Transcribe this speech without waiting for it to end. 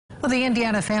Well, the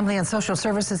Indiana Family and Social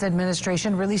Services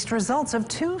Administration released results of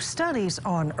 2 studies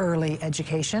on early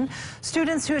education.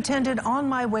 Students who attended On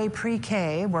My Way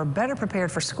Pre-K were better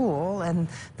prepared for school, and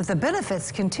that the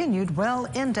benefits continued well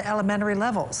into elementary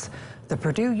levels. The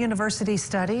Purdue University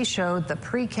study showed the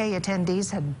pre-K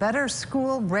attendees had better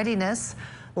school readiness,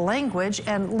 language,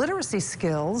 and literacy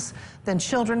skills than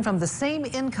children from the same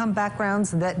income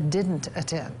backgrounds that didn't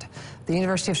attend. The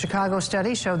University of Chicago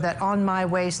study showed that On My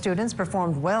Way students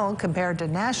performed well compared to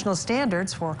national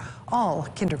standards for all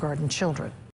kindergarten children.